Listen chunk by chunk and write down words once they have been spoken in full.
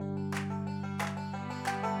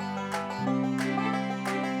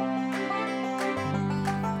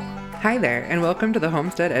Hi there, and welcome to the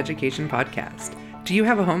Homestead Education Podcast. Do you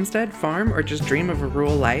have a homestead, farm, or just dream of a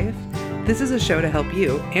rural life? This is a show to help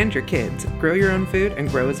you and your kids grow your own food and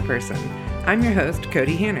grow as a person. I'm your host,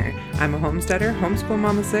 Cody Hanner. I'm a homesteader, homeschool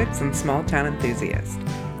mom of 6, and small town enthusiast.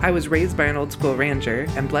 I was raised by an old school rancher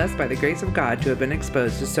and blessed by the grace of God to have been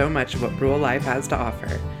exposed to so much of what rural life has to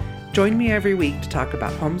offer. Join me every week to talk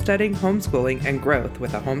about homesteading, homeschooling, and growth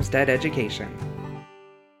with a homestead education.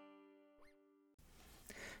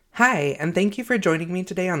 Hi, and thank you for joining me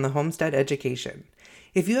today on the Homestead Education.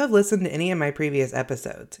 If you have listened to any of my previous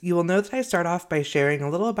episodes, you will know that I start off by sharing a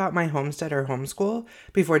little about my homestead or homeschool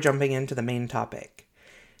before jumping into the main topic.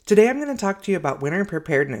 Today I'm going to talk to you about winter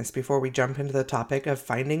preparedness before we jump into the topic of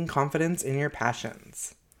finding confidence in your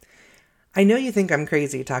passions. I know you think I'm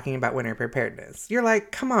crazy talking about winter preparedness. You're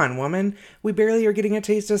like, come on, woman, we barely are getting a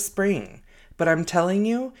taste of spring. But I'm telling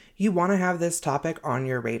you, you want to have this topic on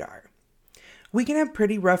your radar. We can have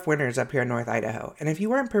pretty rough winters up here in North Idaho, and if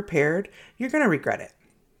you aren't prepared, you're going to regret it.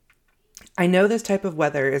 I know this type of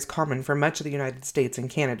weather is common for much of the United States and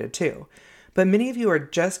Canada too, but many of you are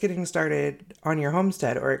just getting started on your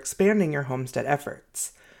homestead or expanding your homestead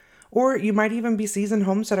efforts. Or you might even be seasoned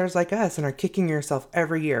homesteaders like us and are kicking yourself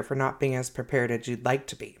every year for not being as prepared as you'd like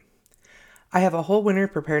to be. I have a whole winter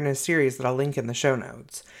preparedness series that I'll link in the show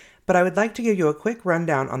notes, but I would like to give you a quick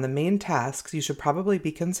rundown on the main tasks you should probably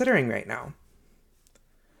be considering right now.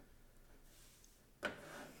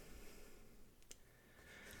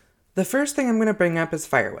 The first thing I'm going to bring up is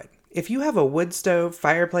firewood. If you have a wood stove,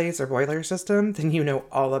 fireplace, or boiler system, then you know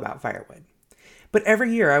all about firewood. But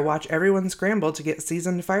every year I watch everyone scramble to get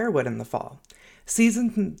seasoned firewood in the fall.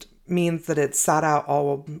 Seasoned means that it's sat out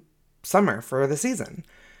all summer for the season.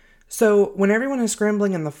 So when everyone is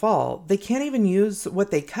scrambling in the fall, they can't even use what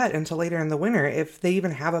they cut until later in the winter if they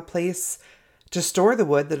even have a place to store the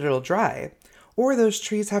wood that it'll dry, or those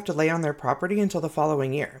trees have to lay on their property until the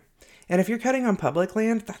following year. And if you're cutting on public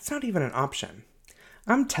land, that's not even an option.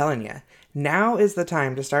 I'm telling you, now is the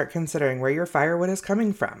time to start considering where your firewood is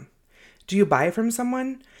coming from. Do you buy from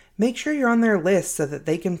someone? Make sure you're on their list so that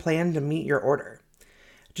they can plan to meet your order.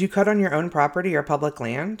 Do you cut on your own property or public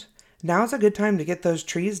land? Now's a good time to get those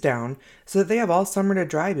trees down so that they have all summer to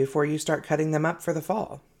dry before you start cutting them up for the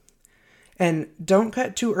fall. And don't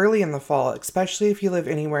cut too early in the fall, especially if you live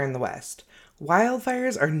anywhere in the West.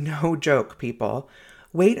 Wildfires are no joke, people.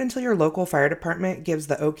 Wait until your local fire department gives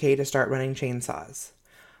the okay to start running chainsaws.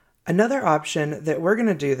 Another option that we're going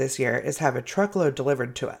to do this year is have a truckload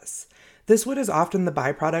delivered to us. This wood is often the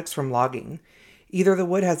byproducts from logging. Either the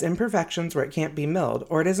wood has imperfections where it can't be milled,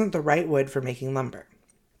 or it isn't the right wood for making lumber.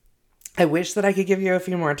 I wish that I could give you a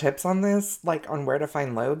few more tips on this, like on where to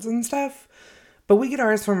find loads and stuff, but we get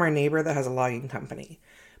ours from our neighbor that has a logging company.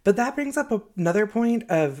 But that brings up another point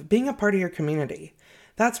of being a part of your community.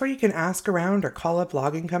 That's where you can ask around or call up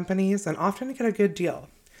logging companies and often get a good deal.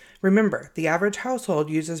 Remember, the average household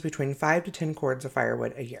uses between 5 to 10 cords of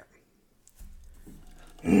firewood a year.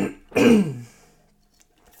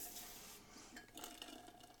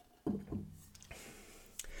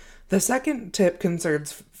 The second tip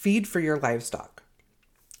concerns feed for your livestock.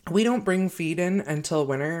 We don't bring feed in until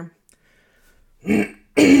winter.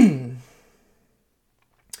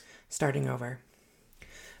 Starting over.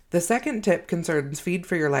 The second tip concerns feed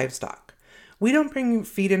for your livestock. We don't bring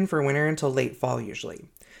feed in for winter until late fall usually.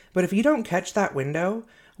 But if you don't catch that window,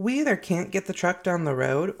 we either can't get the truck down the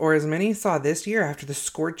road, or as many saw this year after the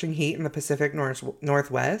scorching heat in the Pacific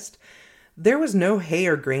Northwest, there was no hay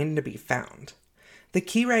or grain to be found. The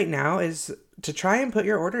key right now is to try and put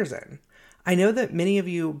your orders in. I know that many of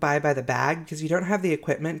you buy by the bag because you don't have the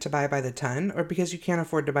equipment to buy by the ton, or because you can't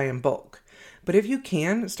afford to buy in bulk. But if you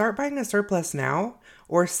can, start buying a surplus now,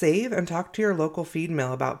 or save and talk to your local feed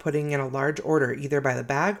mill about putting in a large order either by the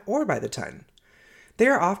bag or by the ton. They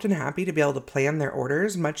are often happy to be able to plan their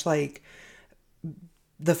orders, much like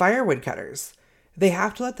the firewood cutters. They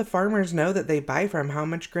have to let the farmers know that they buy from how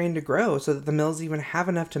much grain to grow so that the mills even have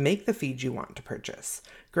enough to make the feed you want to purchase.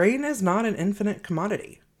 Grain is not an infinite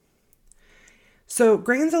commodity. So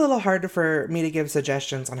grain's a little hard for me to give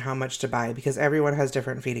suggestions on how much to buy because everyone has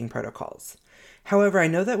different feeding protocols. However, I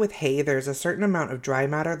know that with hay, there's a certain amount of dry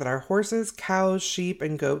matter that our horses, cows, sheep,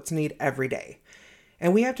 and goats need every day.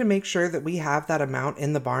 And we have to make sure that we have that amount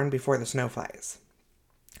in the barn before the snow flies.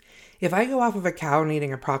 If I go off of a cow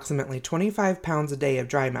needing approximately 25 pounds a day of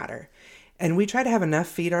dry matter, and we try to have enough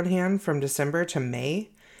feed on hand from December to May,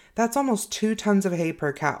 that's almost 2 tons of hay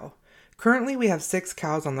per cow. Currently, we have 6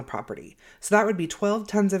 cows on the property, so that would be 12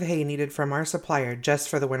 tons of hay needed from our supplier just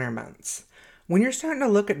for the winter months. When you're starting to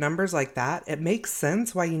look at numbers like that, it makes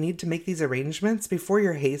sense why you need to make these arrangements before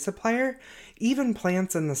your hay supplier even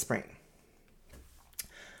plants in the spring.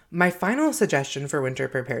 My final suggestion for winter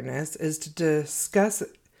preparedness is to discuss...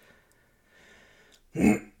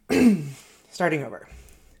 Starting over.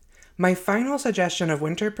 My final suggestion of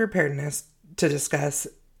winter preparedness to discuss...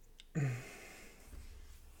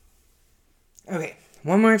 Okay,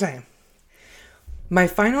 one more time. My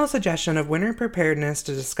final suggestion of winter preparedness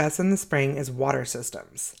to discuss in the spring is water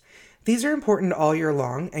systems. These are important all year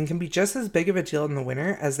long and can be just as big of a deal in the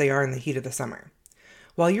winter as they are in the heat of the summer.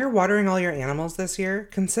 While you're watering all your animals this year,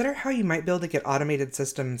 consider how you might be able to get automated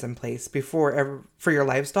systems in place for your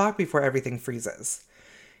livestock before everything freezes.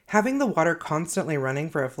 Having the water constantly running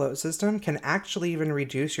for a float system can actually even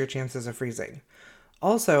reduce your chances of freezing.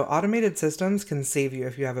 Also, automated systems can save you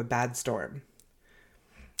if you have a bad storm.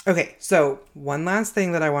 Okay, so one last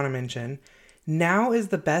thing that I want to mention. Now is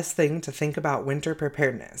the best thing to think about winter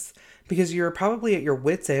preparedness because you're probably at your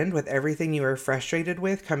wit's end with everything you are frustrated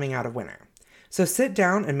with coming out of winter. So sit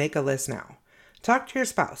down and make a list now. Talk to your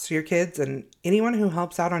spouse, your kids, and anyone who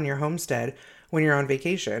helps out on your homestead when you're on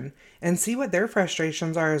vacation and see what their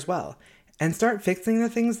frustrations are as well. And start fixing the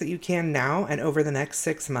things that you can now and over the next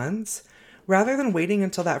 6 months rather than waiting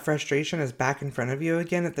until that frustration is back in front of you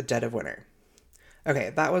again at the dead of winter.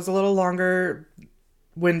 Okay, that was a little longer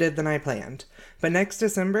winded than I planned. But next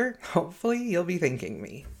December, hopefully you'll be thanking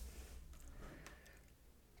me.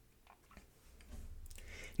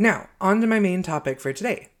 Now, on to my main topic for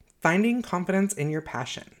today, finding confidence in your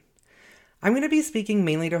passion. I'm going to be speaking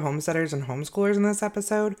mainly to homesteaders and homeschoolers in this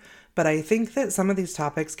episode, but I think that some of these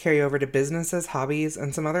topics carry over to businesses, hobbies,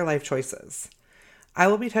 and some other life choices. I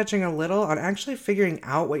will be touching a little on actually figuring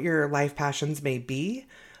out what your life passions may be,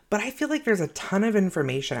 but I feel like there's a ton of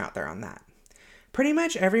information out there on that. Pretty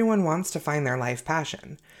much everyone wants to find their life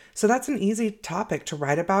passion, so that's an easy topic to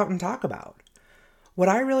write about and talk about. What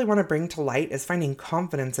I really want to bring to light is finding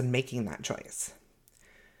confidence in making that choice.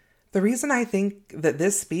 The reason I think that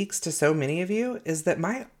this speaks to so many of you is that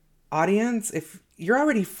my audience, if you're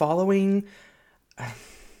already following,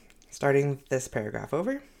 starting this paragraph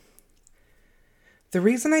over, the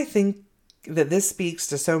reason I think that this speaks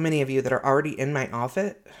to so many of you that are already in my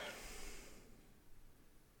office,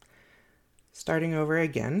 starting over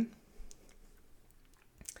again.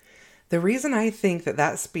 The reason I think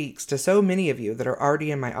that speaks to so many of you that are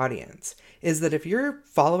already in my audience is that if you're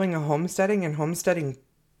following a homesteading and homeschooling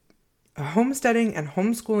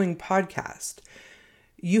podcast,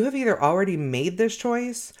 you have either already made this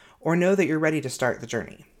choice or know that you're ready to start the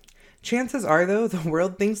journey. Chances are, though, the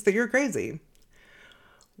world thinks that you're crazy.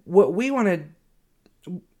 What we want to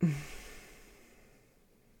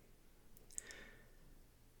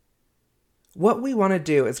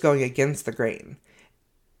do is going against the grain.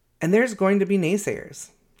 And there's going to be naysayers.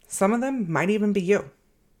 Some of them might even be you.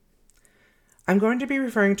 I'm going to be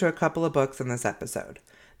referring to a couple of books in this episode.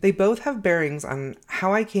 They both have bearings on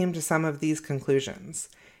how I came to some of these conclusions,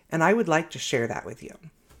 and I would like to share that with you.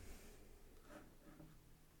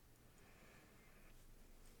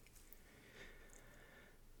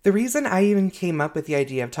 The reason I even came up with the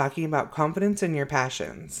idea of talking about confidence in your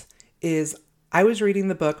passions is I was reading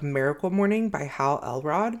the book Miracle Morning by Hal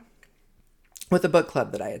Elrod with a book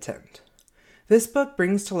club that I attend. This book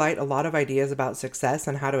brings to light a lot of ideas about success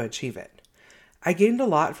and how to achieve it. I gained a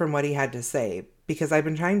lot from what he had to say because I've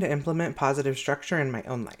been trying to implement positive structure in my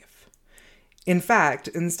own life. In fact,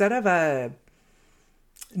 instead of a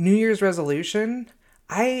New Year's resolution,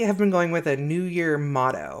 I have been going with a New Year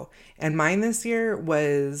motto, and mine this year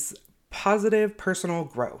was positive personal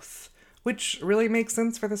growth, which really makes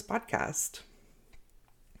sense for this podcast.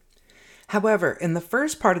 However, in the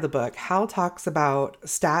first part of the book, Hal talks about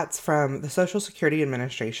stats from the Social Security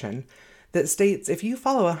Administration that states if you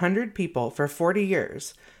follow 100 people for 40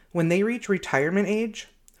 years, when they reach retirement age,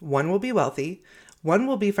 1 will be wealthy, 1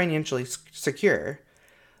 will be financially secure,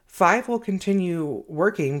 5 will continue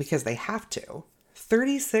working because they have to,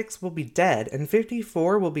 36 will be dead, and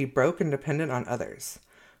 54 will be broke and dependent on others.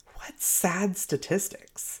 What sad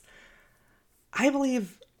statistics. I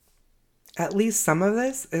believe at least some of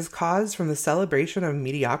this is caused from the celebration of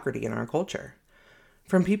mediocrity in our culture,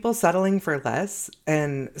 from people settling for less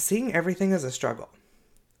and seeing everything as a struggle.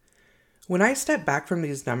 When I step back from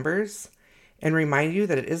these numbers and remind you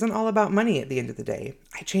that it isn't all about money at the end of the day,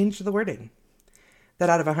 I changed the wording. That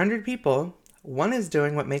out of 100 people, 1 is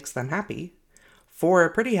doing what makes them happy, 4 are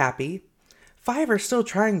pretty happy, 5 are still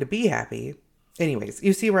trying to be happy. Anyways,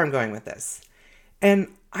 you see where I'm going with this. And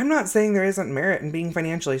I'm not saying there isn't merit in being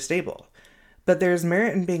financially stable, but there's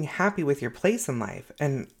merit in being happy with your place in life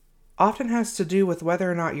and often has to do with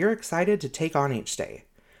whether or not you're excited to take on each day.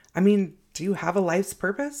 I mean, do you have a life's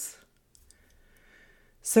purpose?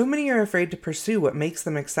 So many are afraid to pursue what makes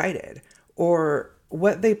them excited, or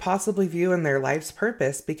what they possibly view in their life's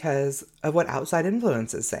purpose because of what outside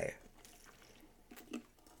influences say.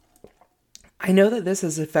 I know that this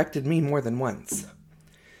has affected me more than once.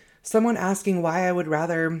 Someone asking why I would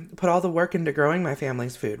rather put all the work into growing my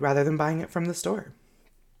family's food rather than buying it from the store.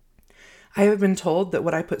 I have been told that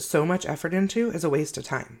what I put so much effort into is a waste of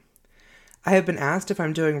time. I have been asked if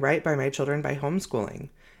I'm doing right by my children by homeschooling.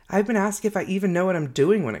 I've been asked if I even know what I'm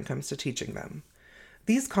doing when it comes to teaching them.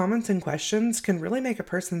 These comments and questions can really make a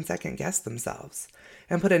person second guess themselves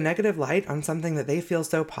and put a negative light on something that they feel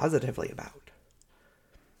so positively about.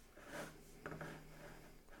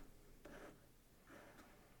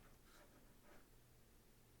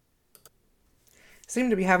 Seem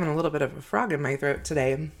to be having a little bit of a frog in my throat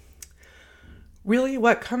today. Really,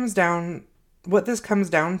 what this comes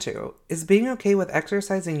down to is being okay with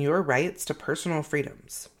exercising your rights to personal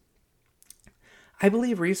freedoms. I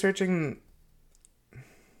began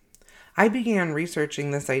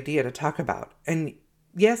researching this idea to talk about, and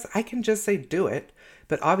yes, I can just say do it,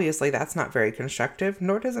 but obviously that's not very constructive,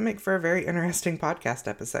 nor does it make for a very interesting podcast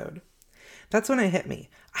episode. That's when it hit me.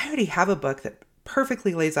 I already have a book that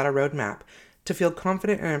perfectly lays out a roadmap to feel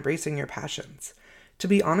confident in embracing your passions. To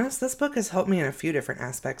be honest, this book has helped me in a few different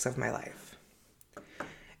aspects of my life.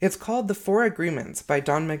 It's called The 4 Agreements by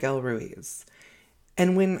Don Miguel Ruiz.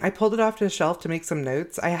 And when I pulled it off the shelf to make some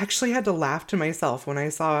notes, I actually had to laugh to myself when I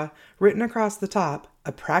saw, written across the top,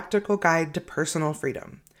 a practical guide to personal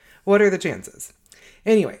freedom. What are the chances?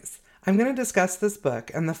 Anyways, I'm going to discuss this book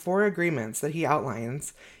and the 4 agreements that he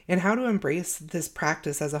outlines and how to embrace this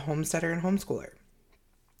practice as a homesteader and homeschooler.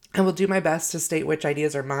 I will do my best to state which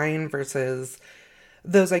ideas are mine versus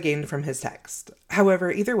those I gained from his text.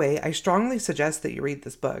 However, either way, I strongly suggest that you read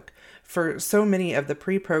this book for so many of the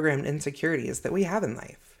pre-programmed insecurities that we have in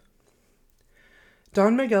life.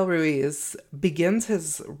 Don Miguel Ruiz begins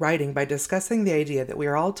his writing by discussing the idea that we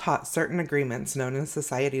are all taught certain agreements known as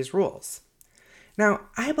society's rules. Now,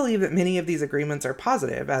 I believe that many of these agreements are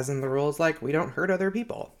positive, as in the rules like we don't hurt other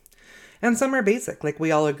people. And some are basic, like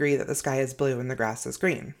we all agree that the sky is blue and the grass is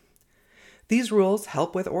green. These rules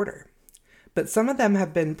help with order. But some of them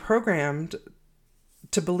have been programmed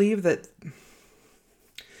to believe that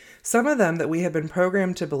we have been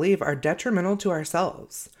programmed to believe are detrimental to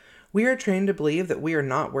ourselves. We are trained to believe that we are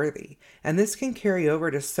not worthy, and this can carry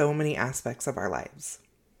over to so many aspects of our lives.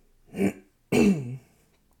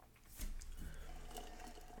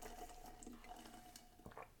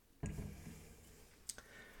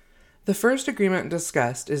 The first agreement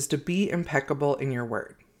discussed is to be impeccable in your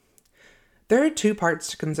word. There are 2 parts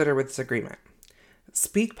to consider with this agreement.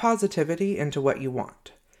 Speak positivity into what you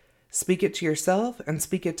want. Speak it to yourself and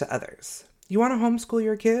speak it to others. You want to homeschool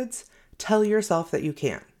your kids? Tell yourself that you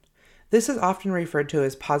can. This is often referred to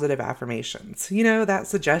as positive affirmations. You know, that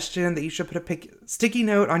suggestion that you should put a sticky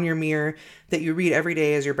note on your mirror that you read every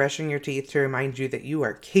day as you're brushing your teeth to remind you that you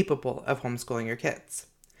are capable of homeschooling your kids.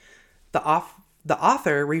 The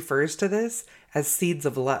author refers to this as seeds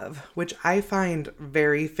of love, which I find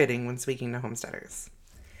very fitting when speaking to homesteaders.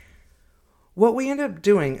 What we end up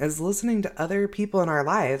doing is listening to other people in our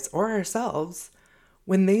lives or ourselves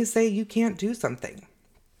when they say you can't do something.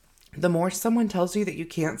 The more someone tells you that you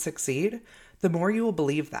can't succeed, the more you will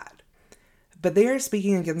believe that. But they are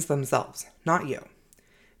speaking against themselves, not you.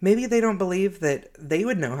 Maybe they don't believe that they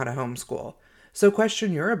would know how to homeschool, so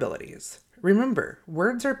question your abilities. Remember,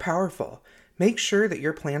 words are powerful. Make sure that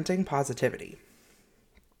you're planting positivity.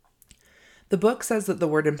 The book says that the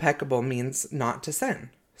word impeccable means not to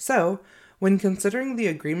sin. So, when considering the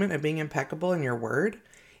agreement of being impeccable in your word,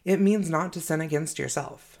 it means not to sin against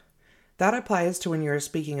yourself. That applies to when you're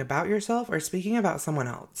speaking about yourself or speaking about someone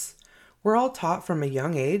else. We're all taught from a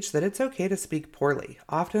young age that it's okay to speak poorly.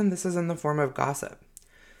 Often this is in the form of gossip.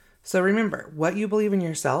 So remember, what you believe in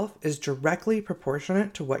yourself is directly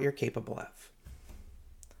proportionate to what you're capable of.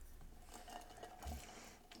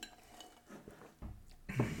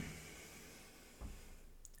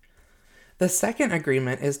 The second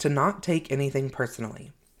agreement is to not take anything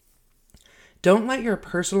personally. Don't let your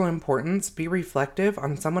personal importance be reflective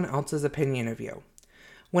on someone else's opinion of you.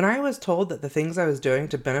 When I was told that the things I was doing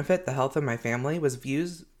to benefit the health of my family was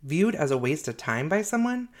viewed as a waste of time by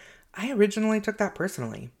someone, I originally took that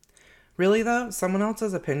personally. Really though, someone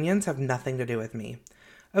else's opinions have nothing to do with me.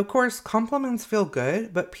 Of course, compliments feel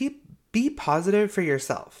good, but be positive for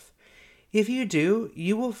yourself. If you do,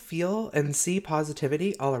 you will feel and see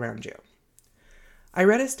positivity all around you. I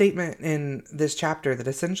read a statement in this chapter that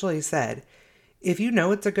essentially said, If you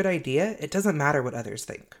know it's a good idea, it doesn't matter what others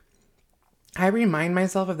think. I remind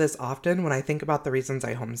myself of this often when I think about the reasons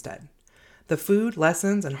I homestead. The food,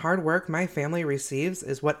 lessons, and hard work my family receives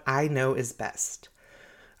is what I know is best.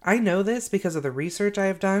 I know this because of the research I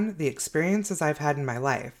have done, the experiences I've had in my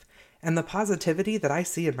life, and the positivity that I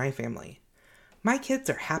see in my family. My kids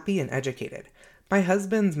are happy and educated. My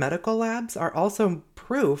husband's medical labs are also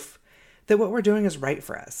proof that what we're doing is right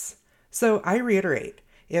for us. So I reiterate,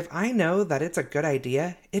 if I know that it's a good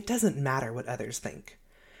idea, it doesn't matter what others think.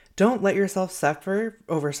 Don't let yourself suffer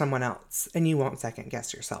over someone else, and you won't second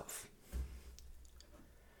guess yourself.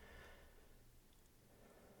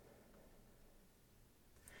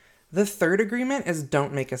 The third agreement is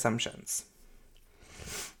don't make assumptions.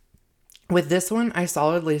 With this one, I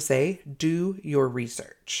solidly say, do your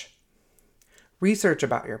research. Research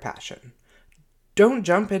about your passion. Don't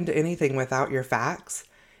jump into anything without your facts.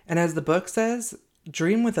 And as the book says,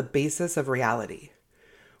 dream with a basis of reality.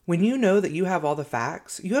 When you know that you have all the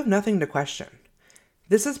facts, you have nothing to question.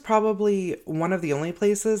 This is probably one of the only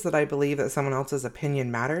places that I believe that someone else's opinion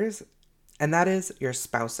matters, and that is your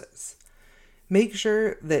spouse's. Make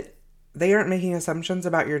sure that they aren't making assumptions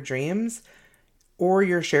about your dreams or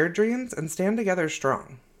your shared dreams, and stand together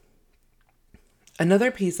strong.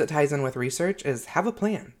 Another piece that ties in with research is have a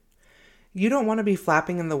plan. You don't want to be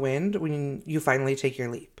flapping in the wind when you finally take your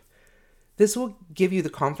leap. This will give you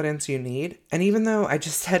the confidence you need, and even though I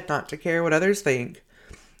just said not to care what others think,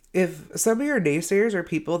 if some of your naysayers are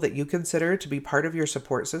people that you consider to be part of your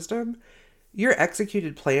support system, your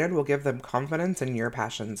executed plan will give them confidence in your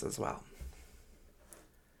passions as well.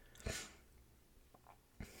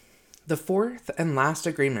 The fourth and last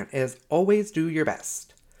agreement is always do your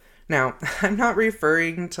best. Now, I'm not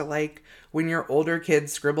referring to like when your older kid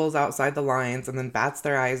scribbles outside the lines and then bats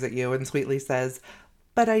their eyes at you and sweetly says,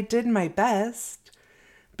 "But I did my best."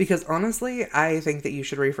 Because honestly, I think that you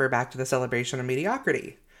should refer back to the celebration of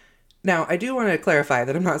mediocrity. Now, I do want to clarify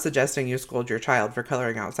that I'm not suggesting you scold your child for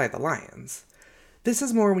coloring outside the lines. This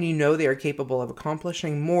is more when you know they are capable of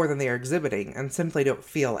accomplishing more than they are exhibiting and simply don't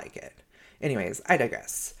feel like it. Anyways, I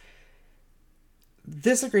digress.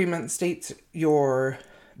 This agreement states your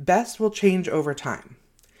best will change over time.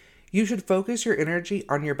 You should focus your energy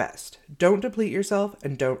on your best. Don't deplete yourself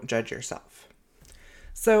and don't judge yourself.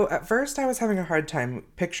 So at first I was having a hard time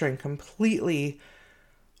picturing completely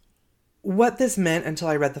what this meant until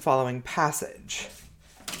I read the following passage.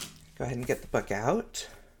 Go ahead and get the book out.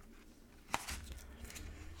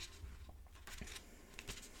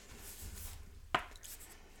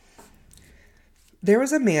 There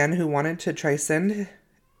was a man who wanted to transcend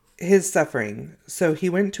his suffering, so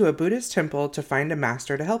he went to a Buddhist temple to find a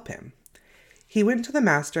master to help him. He went to the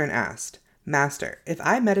master and asked, "Master, if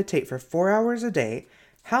I meditate for 4 hours a day,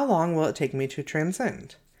 how long will it take me to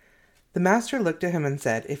transcend?" The master looked at him and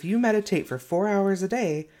said, "If you meditate for 4 hours a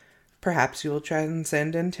day, perhaps you will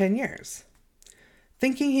transcend in 10 years.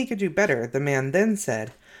 Thinking he could do better, the man then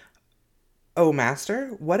said, "Oh, master,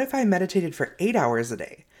 what if I meditated for 8 hours a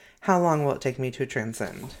day? How long will it take me to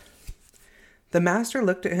transcend?" The master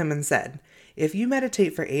looked at him and said, "If you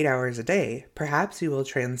meditate for 8 hours a day, perhaps you will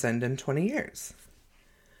transcend in 20 years.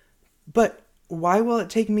 "But why will it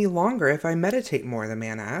take me longer if I meditate more?" the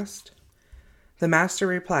man asked. The master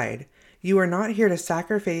replied, "You are not here to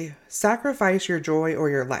sacrifice your joy or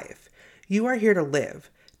your life. You are here to live,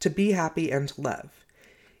 to be happy, and to love.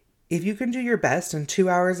 If you can do your best in 2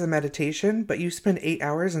 hours of meditation, but you spend 8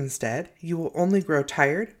 hours instead, you will only grow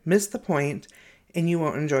tired, miss the point, and you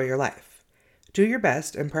won't enjoy your life. Do your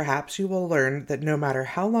best, and perhaps you will learn that no matter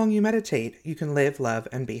how long you meditate, you can live, love,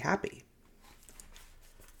 and be happy."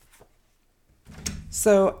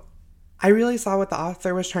 So, I really saw what the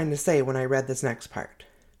author was trying to say when I read this next part.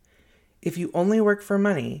 If you only work for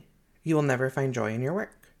money, you will never find joy in your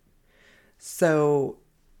work. So,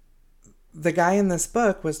 the guy in this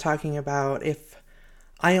book was talking about if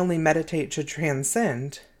I only meditate to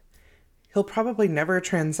transcend, he'll probably never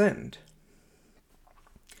transcend.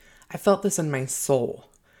 I felt this in my soul.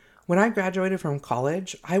 When I graduated from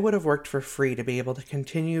college, I would have worked for free to be able to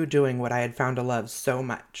continue doing what I had found to love so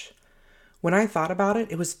much. When I thought about it,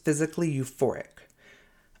 it was physically euphoric.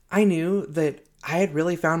 I knew that I had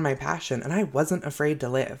really found my passion and I wasn't afraid to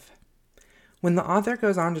live. When the author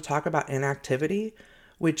goes on to talk about inactivity,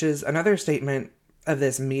 which is another statement of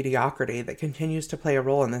this mediocrity that continues to play a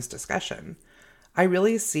role in this discussion, I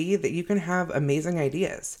really see that you can have amazing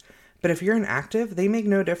ideas, but if you're inactive, they make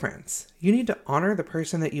no difference. You need to honor the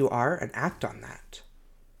person that you are and act on that.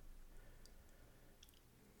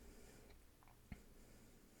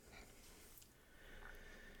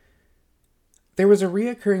 There was a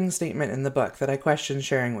reoccurring statement in the book that I question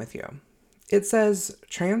sharing with you. It says,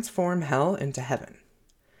 transform hell into heaven.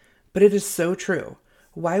 But it is so true.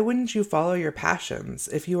 Why wouldn't you follow your passions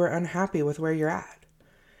if you are unhappy with where you're at?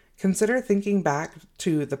 Consider thinking back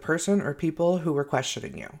to the person or people who were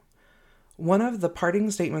questioning you. One of the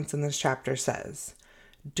parting statements in this chapter says,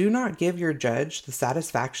 do not give your judge the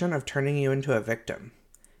satisfaction of turning you into a victim.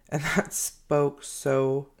 And that spoke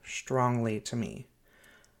so strongly to me.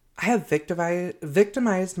 I have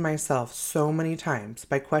victimized myself so many times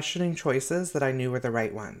by questioning choices that I knew were the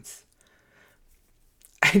right ones.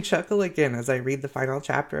 I chuckle again as I read the final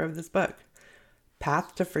chapter of this book,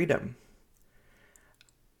 Path to Freedom.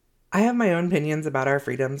 I have my own opinions about our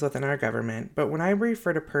freedoms within our government, but when I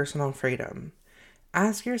refer to personal freedom,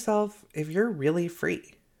 ask yourself if you're really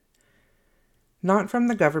free. Not from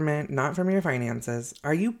the government, not from your finances.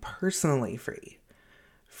 Are you personally free?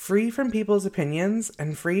 Free from people's opinions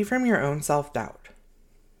and free from your own self-doubt.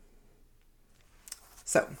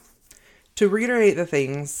 So, to reiterate the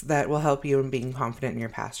things that will help you in being confident in your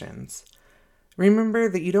passions, remember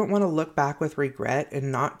that you don't want to look back with regret and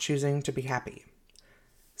not choosing to be happy.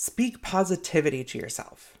 Speak positivity to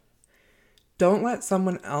yourself. Don't let what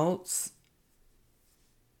someone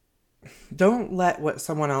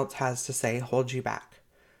else has to say hold you back.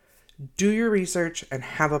 Do your research and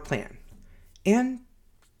have a plan. And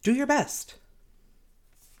do your best.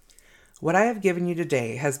 What I have given you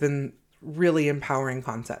today has been really empowering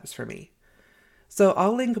concepts for me. So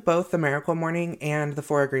I'll link both the Miracle Morning and the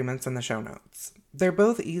 4 Agreements in the show notes. They're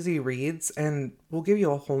both easy reads and will give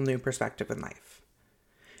you a whole new perspective in life.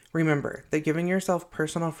 Remember that giving yourself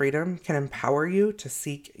personal freedom can empower you to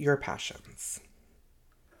seek your passions.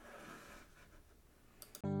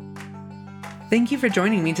 Thank you for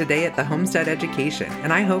joining me today at the Homestead Education,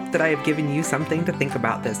 and I hope that I have given you something to think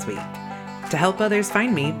about this week. To help others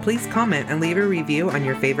find me, please comment and leave a review on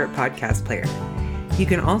your favorite podcast player. You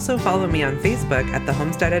can also follow me on Facebook at the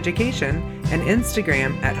Homestead Education and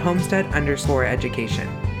Instagram at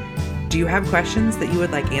Homestead_education. Do you have questions that you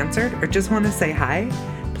would like answered or just want to say hi?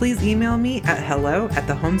 Please email me at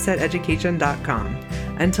hello@thehomesteadeducation.com.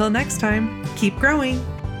 Until next time, keep growing!